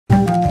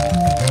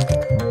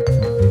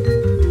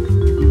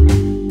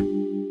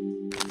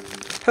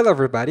Hello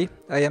everybody,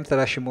 I am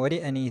Tadashi Mori,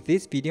 and in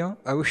this video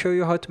I will show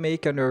you how to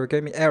make an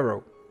origami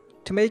arrow.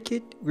 To make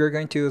it, we are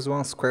going to use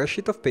one square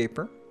sheet of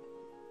paper.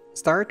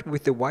 Start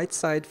with the white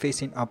side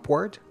facing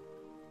upward.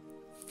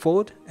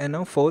 Fold and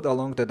unfold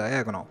along the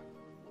diagonal.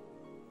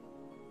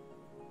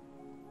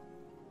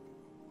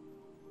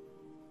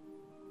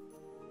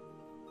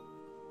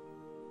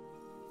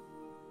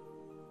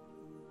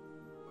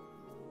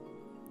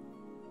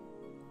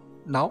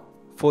 Now,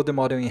 fold the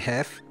model in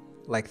half,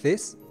 like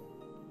this.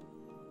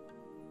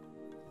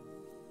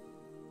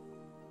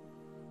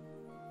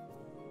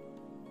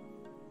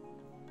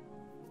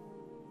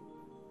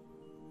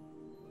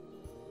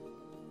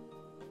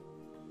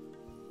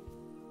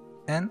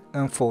 And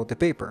unfold the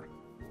paper.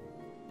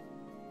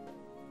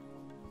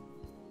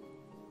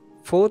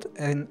 Fold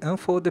and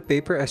unfold the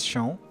paper as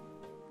shown,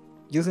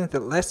 using the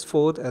last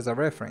fold as a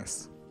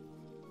reference.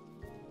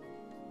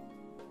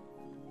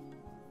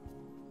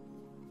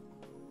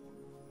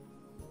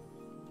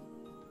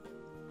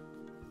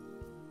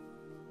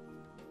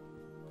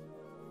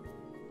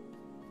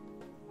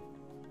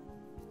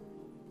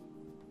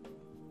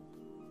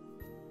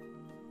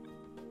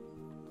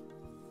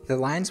 The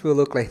lines will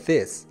look like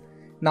this.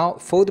 Now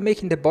fold,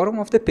 making the bottom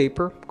of the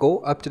paper go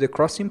up to the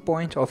crossing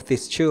point of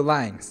these two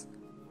lines.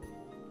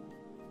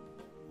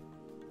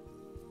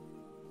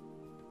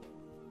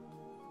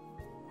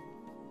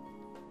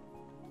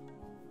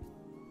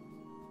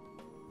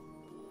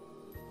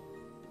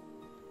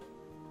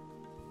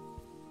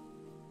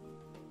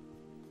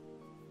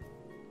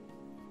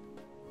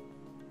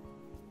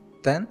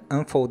 Then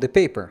unfold the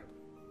paper.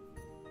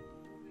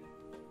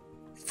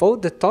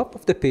 Fold the top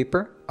of the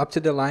paper up to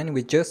the line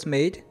we just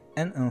made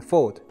and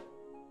unfold.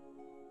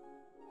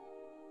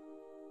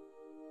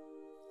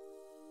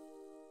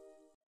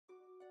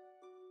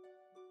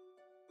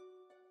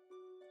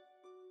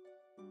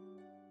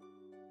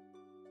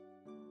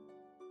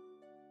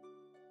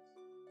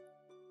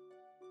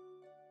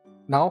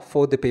 Now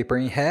fold the paper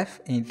in half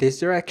in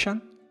this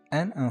direction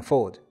and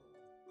unfold.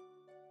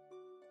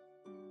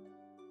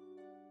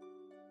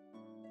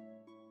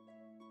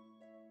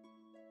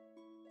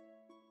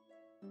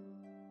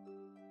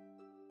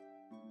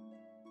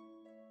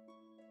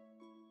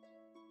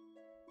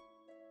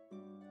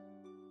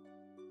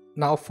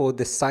 Now fold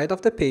the side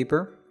of the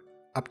paper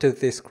up to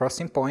this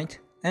crossing point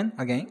and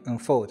again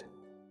unfold.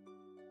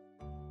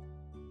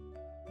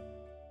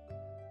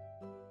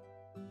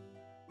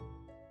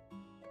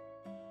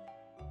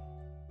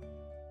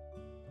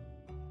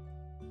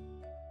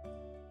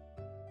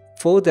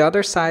 Fold the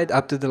other side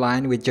up to the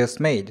line we just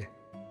made.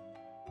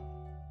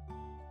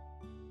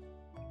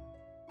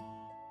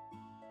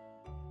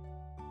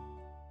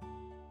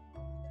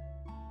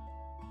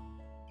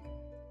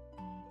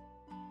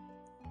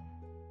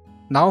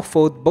 Now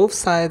fold both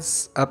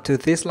sides up to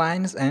these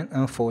lines and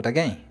unfold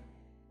again.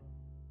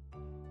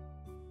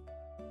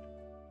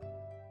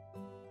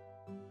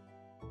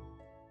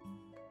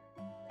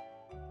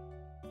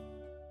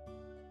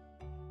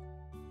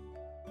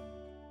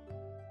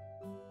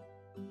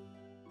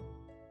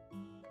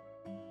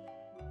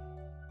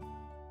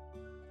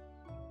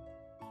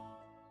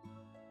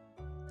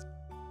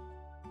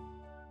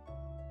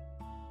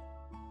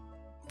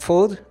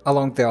 Fold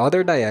along the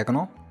other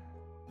diagonal.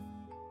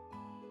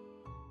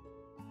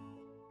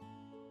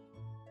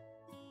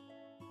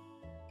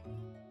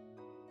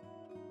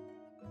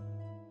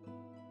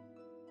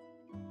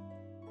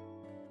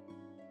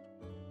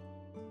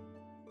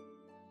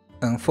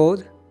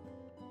 Unfold.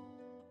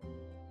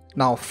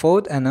 Now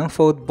fold and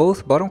unfold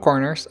both bottom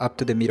corners up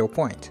to the middle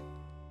point.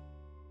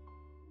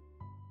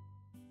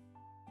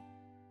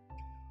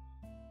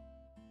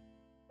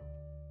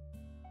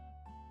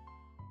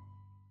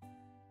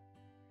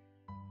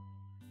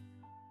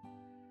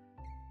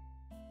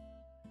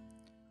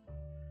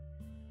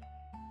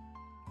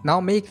 Now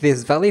make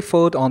this valley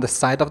fold on the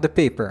side of the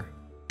paper,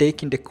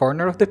 taking the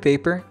corner of the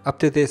paper up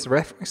to this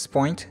reference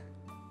point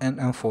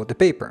and unfold the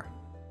paper.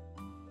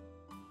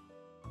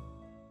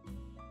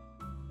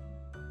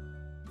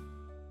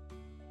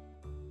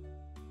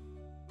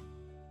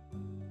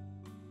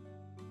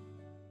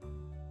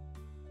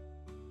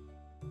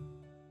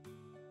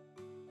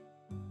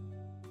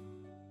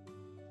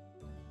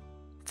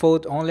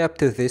 Fold only up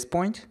to this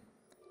point.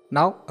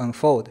 Now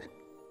unfold.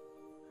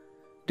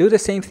 Do the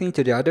same thing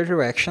to the other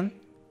direction.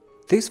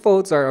 These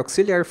folds are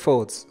auxiliary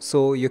folds,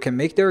 so you can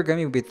make the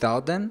origami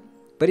without them,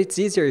 but it's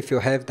easier if you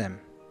have them.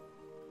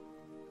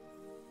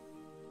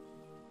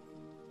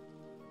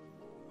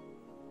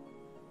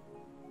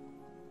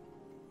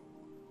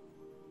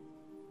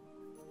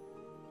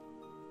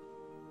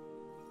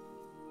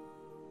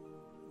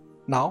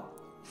 Now,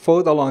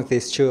 fold along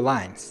these two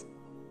lines.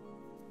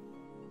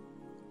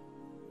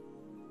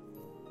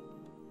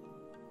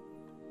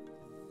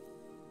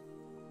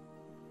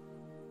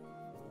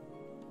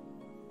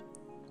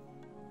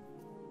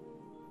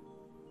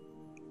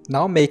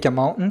 Now make a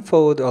mountain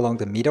fold along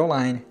the middle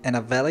line and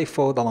a valley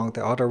fold along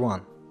the other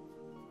one.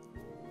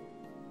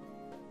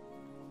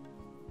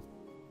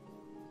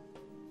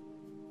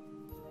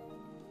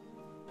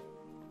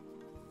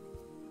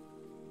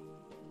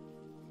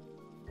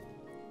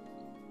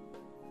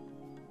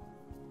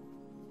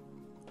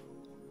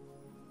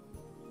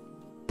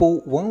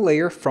 pull one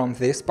layer from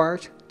this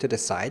part to the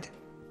side.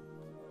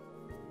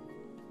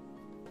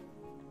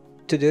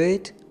 To do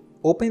it,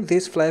 open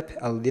this flap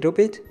a little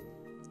bit,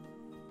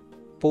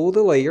 pull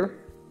the layer,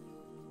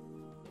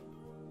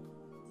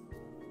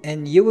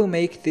 and you will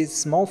make this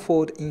small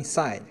fold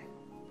inside.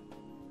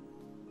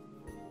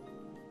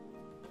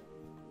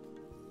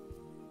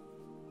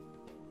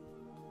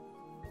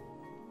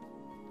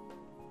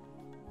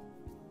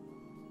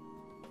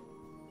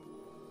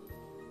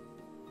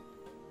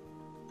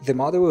 The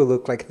model will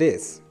look like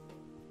this.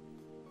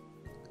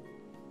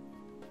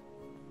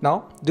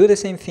 Now, do the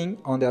same thing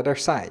on the other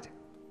side.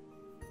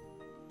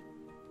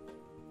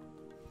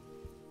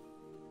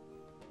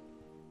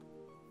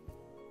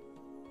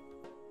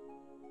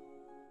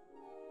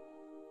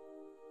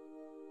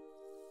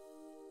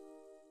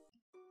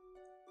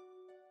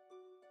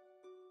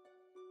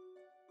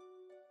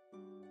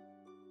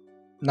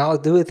 Now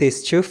do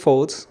these two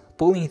folds,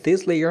 pulling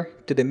this layer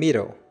to the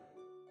middle.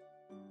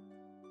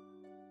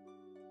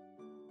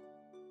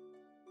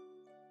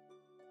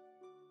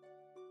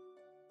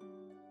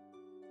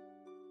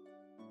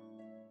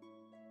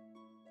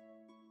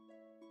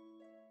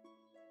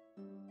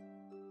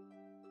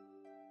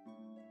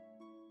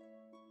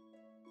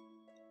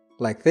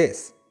 Like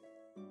this.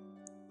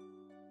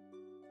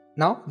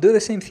 Now do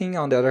the same thing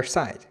on the other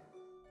side.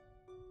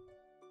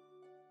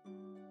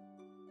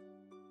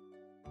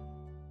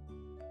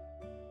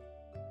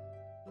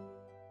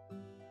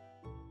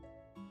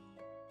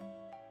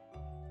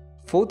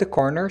 Fold the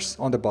corners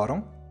on the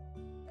bottom.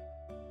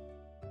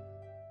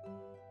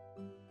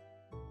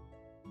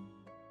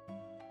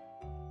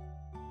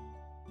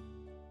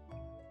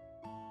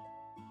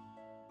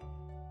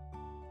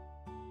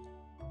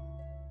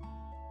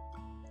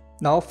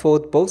 Now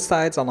fold both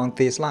sides along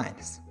these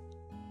lines.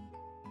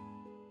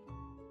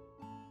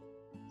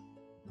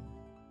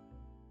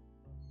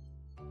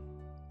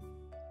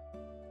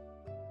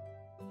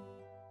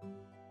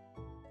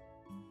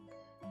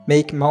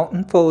 Make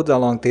mountain folds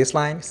along these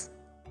lines.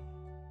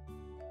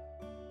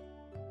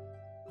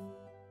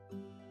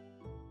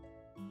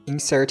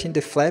 Inserting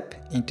the flap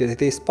into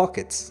these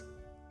pockets.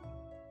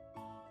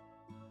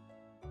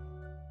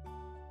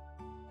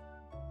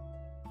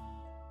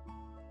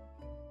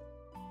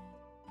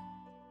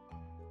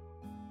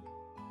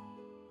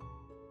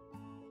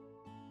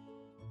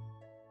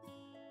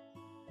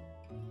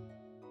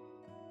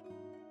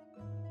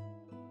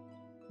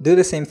 Do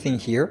the same thing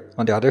here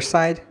on the other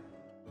side.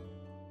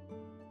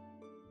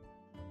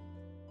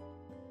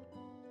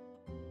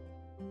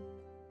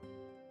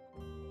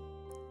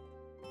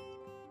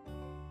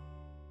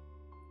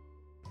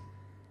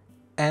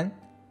 And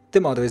the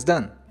model is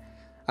done.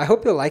 I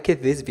hope you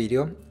liked this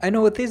video. I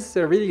know this is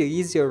a really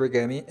easy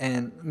origami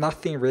and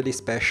nothing really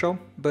special,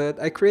 but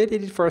I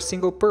created it for a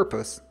single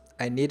purpose.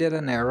 I needed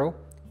an arrow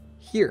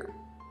here.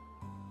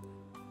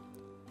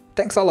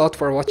 Thanks a lot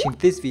for watching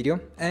this video,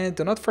 and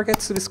do not forget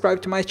to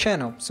subscribe to my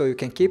channel so you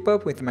can keep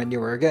up with my new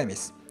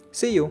origamis.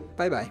 See you,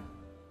 bye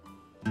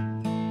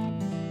bye!